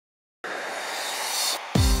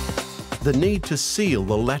The need to seal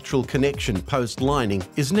the lateral connection post-lining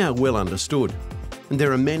is now well understood, and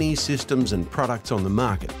there are many systems and products on the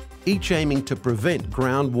market, each aiming to prevent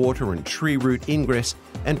groundwater and tree root ingress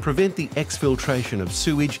and prevent the exfiltration of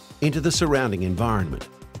sewage into the surrounding environment.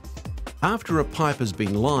 After a pipe has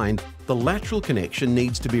been lined, the lateral connection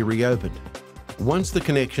needs to be reopened. Once the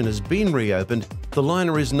connection has been reopened, the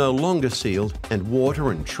liner is no longer sealed and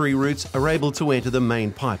water and tree roots are able to enter the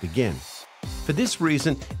main pipe again. For this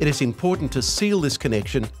reason, it is important to seal this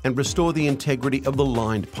connection and restore the integrity of the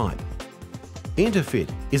lined pipe. Interfit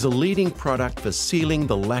is a leading product for sealing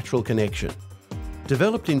the lateral connection.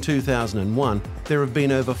 Developed in 2001, there have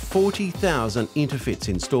been over 40,000 Interfits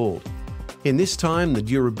installed. In this time, the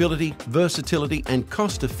durability, versatility and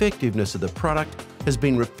cost-effectiveness of the product has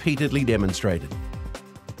been repeatedly demonstrated.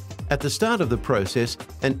 At the start of the process,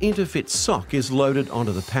 an Interfit sock is loaded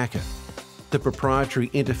onto the packer. The proprietary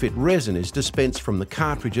Interfit resin is dispensed from the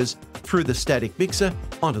cartridges through the static mixer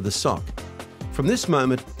onto the sock. From this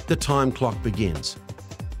moment, the time clock begins.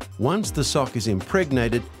 Once the sock is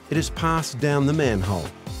impregnated, it is passed down the manhole.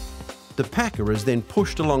 The packer is then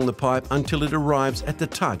pushed along the pipe until it arrives at the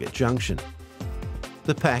target junction.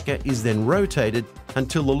 The packer is then rotated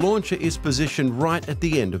until the launcher is positioned right at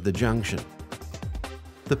the end of the junction.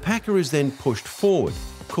 The packer is then pushed forward,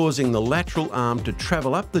 causing the lateral arm to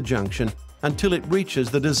travel up the junction until it reaches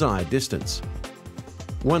the desired distance.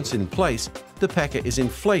 Once in place, the packer is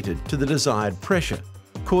inflated to the desired pressure,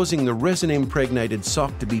 causing the resin-impregnated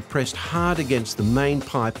sock to be pressed hard against the main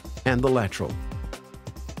pipe and the lateral.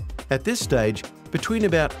 At this stage, between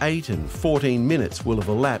about 8 and 14 minutes will have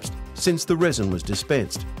elapsed since the resin was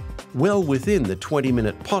dispensed, well within the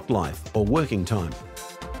 20-minute pot life or working time.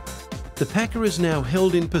 The packer is now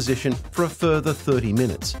held in position for a further 30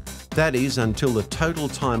 minutes. That is until the total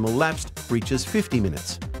time elapsed reaches 50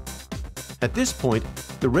 minutes. At this point,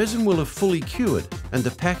 the resin will have fully cured and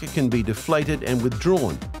the packer can be deflated and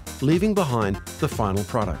withdrawn, leaving behind the final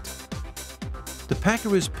product. The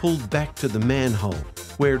packer is pulled back to the manhole,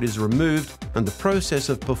 where it is removed and the process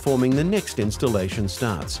of performing the next installation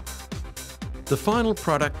starts. The final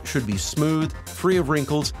product should be smooth, free of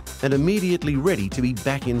wrinkles, and immediately ready to be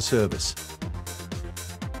back in service.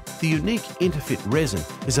 The unique Interfit resin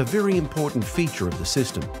is a very important feature of the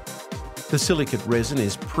system. The silicate resin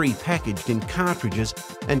is pre-packaged in cartridges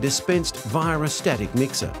and dispensed via a static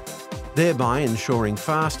mixer, thereby ensuring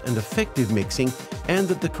fast and effective mixing and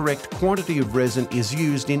that the correct quantity of resin is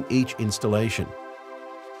used in each installation.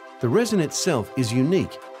 The resin itself is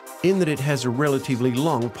unique in that it has a relatively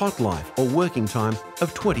long pot life or working time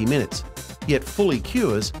of 20 minutes, yet fully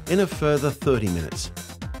cures in a further 30 minutes.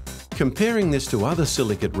 Comparing this to other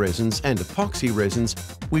silicate resins and epoxy resins,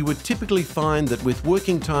 we would typically find that with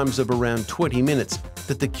working times of around 20 minutes,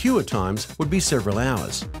 that the cure times would be several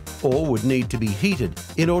hours, or would need to be heated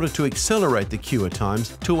in order to accelerate the cure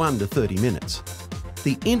times to under 30 minutes.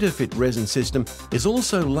 The Interfit resin system is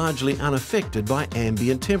also largely unaffected by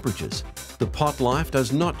ambient temperatures. The pot life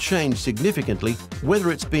does not change significantly whether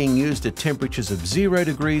it's being used at temperatures of 0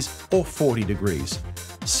 degrees or 40 degrees.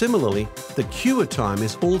 Similarly, the cure time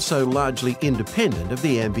is also largely independent of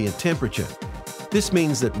the ambient temperature. This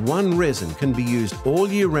means that one resin can be used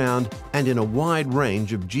all year round and in a wide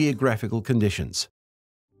range of geographical conditions.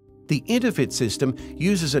 The Interfit system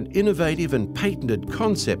uses an innovative and patented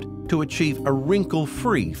concept to achieve a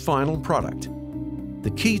wrinkle-free final product.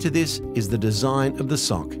 The key to this is the design of the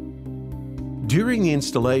sock. During the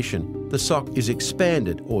installation, the sock is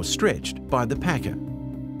expanded or stretched by the packer.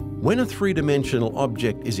 When a three-dimensional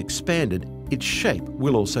object is expanded, its shape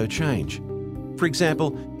will also change. For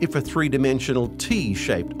example, if a three-dimensional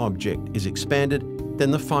T-shaped object is expanded,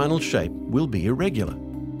 then the final shape will be irregular.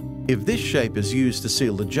 If this shape is used to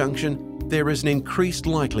seal the junction, there is an increased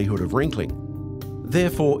likelihood of wrinkling.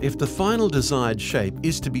 Therefore, if the final desired shape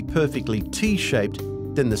is to be perfectly T-shaped,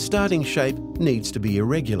 then the starting shape needs to be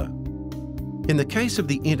irregular. In the case of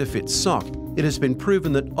the Interfit sock, it has been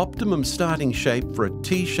proven that optimum starting shape for a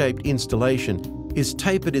T-shaped installation is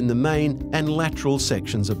tapered in the main and lateral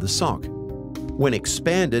sections of the sock. When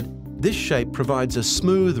expanded, this shape provides a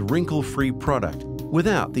smooth, wrinkle-free product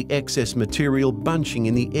without the excess material bunching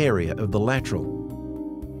in the area of the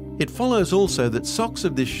lateral. It follows also that socks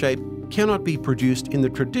of this shape cannot be produced in the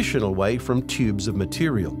traditional way from tubes of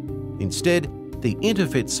material. Instead, the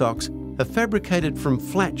Interfit socks are fabricated from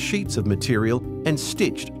flat sheets of material and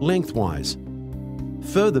stitched lengthwise.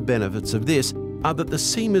 Further benefits of this are that the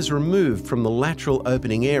seam is removed from the lateral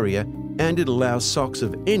opening area and it allows socks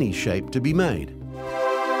of any shape to be made.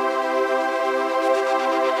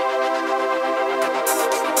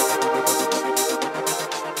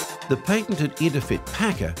 The patented Interfit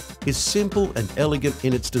packer is simple and elegant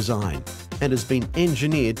in its design and has been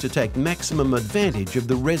engineered to take maximum advantage of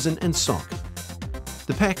the resin and sock.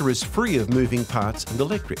 The packer is free of moving parts and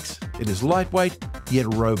electrics. It is lightweight yet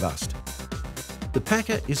robust. The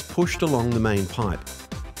packer is pushed along the main pipe.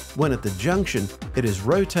 When at the junction, it is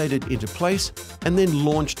rotated into place and then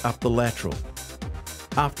launched up the lateral.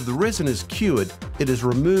 After the resin is cured, it is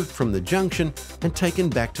removed from the junction and taken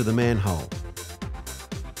back to the manhole.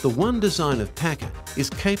 The one design of packer is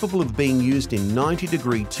capable of being used in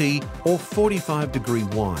 90° T or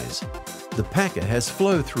 45° Ys. The packer has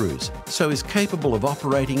flow-throughs, so is capable of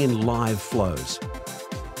operating in live flows.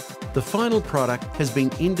 The final product has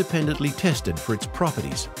been independently tested for its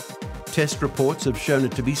properties. Test reports have shown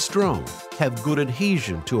it to be strong, have good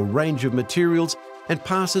adhesion to a range of materials, and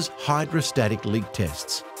passes hydrostatic leak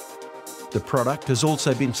tests. The product has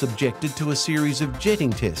also been subjected to a series of jetting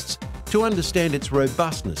tests to understand its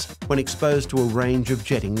robustness when exposed to a range of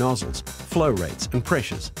jetting nozzles, flow rates and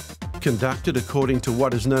pressures. Conducted according to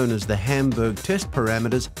what is known as the Hamburg test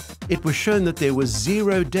parameters, it was shown that there was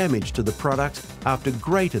zero damage to the product after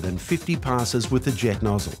greater than 50 passes with the jet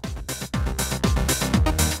nozzle.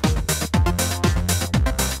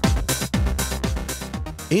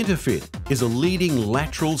 Interfit is a leading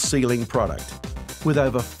lateral sealing product. With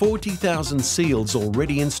over 40,000 seals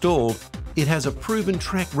already installed, it has a proven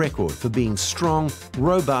track record for being strong,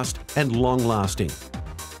 robust and long-lasting.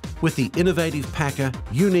 With the innovative packer,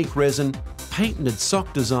 unique resin, patented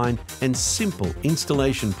sock design and simple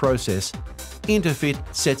installation process, Interfit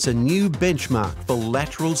sets a new benchmark for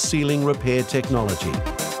lateral sealing repair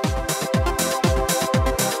technology.